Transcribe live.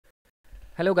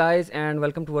Hello guys and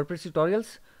welcome to WordPress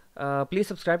tutorials. Please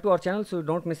subscribe to our channel so you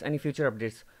don't miss any future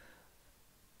updates.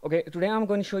 Okay, today I'm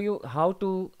going to show you how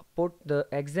to put the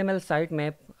XML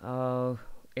sitemap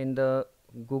in the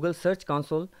Google Search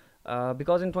Console,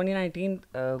 because in 2019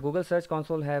 Google Search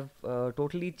Console have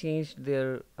totally changed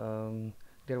their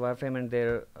wireframe and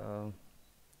their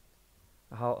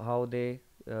how they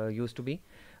used to be.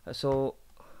 So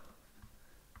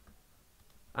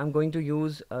I'm going to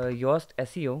use Yoast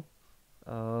SEO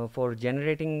for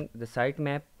generating the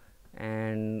sitemap,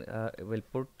 and will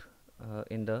put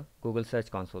in the Google Search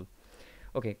Console.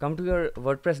 Okay, come to your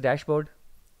WordPress dashboard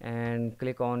and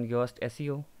click on Yoast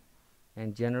SEO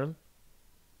and General.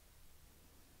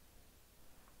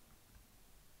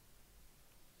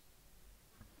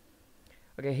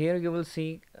 Okay, here you will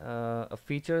see a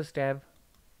Features tab.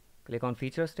 Click on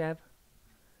Features tab,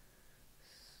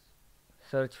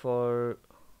 search for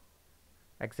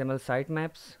XML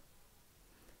sitemaps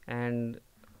and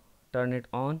turn it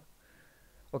on.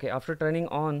 Okay, after turning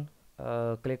on,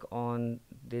 click on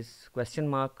this question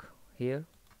mark here.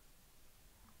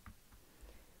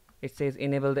 It says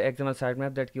enable the XML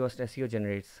sitemap that Yoast SEO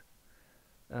generates.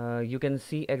 You can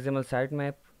see XML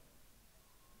sitemap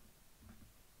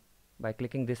by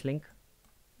clicking this link.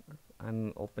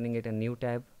 I'm opening it in a new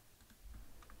tab.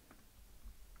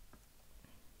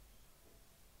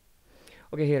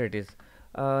 Okay, here it is.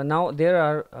 Now there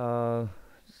are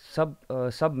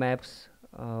sub maps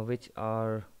which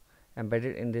are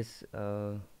embedded in this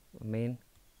main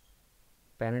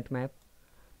parent map.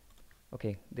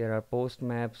 Okay, there are post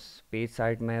maps, page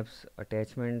site maps,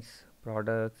 attachments,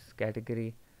 products,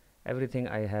 category, everything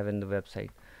I have in the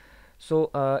website.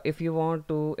 So if you want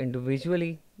to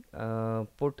individually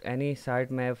put any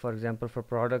sitemap, for example for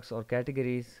products or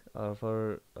categories, or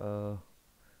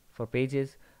for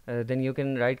pages, then you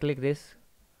can right click this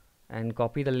and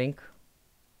copy the link,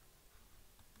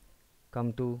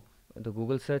 come to the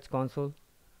Google Search Console,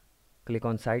 click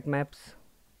on sitemaps,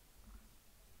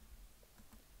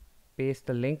 paste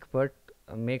the link, but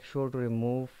make sure to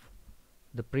remove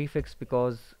the prefix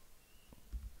because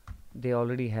they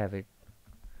already have it.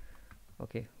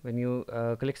 Okay, when you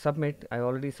click submit, I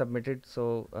already submitted,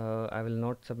 so I will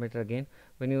not submit it again.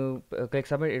 When you click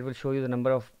submit, it will show you the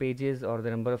number of pages or the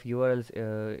number of URLs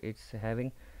it's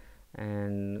having,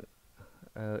 and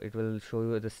it will show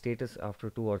you the status after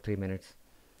 2 or 3 minutes.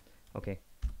 Okay,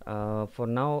 for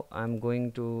now I'm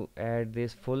going to add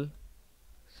this full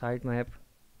sitemap,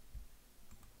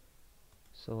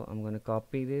 so I'm going to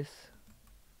copy this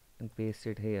and paste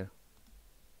it here.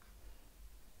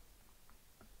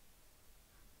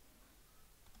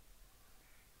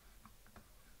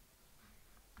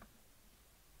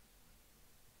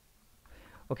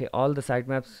 Okay, all the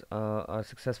sitemaps are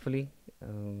successfully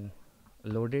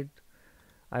loaded.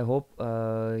 I hope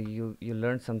you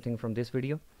learned something from this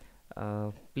video.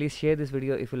 Please share this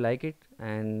video if you like it,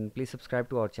 and please subscribe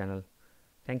to our channel.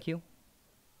 Thank you.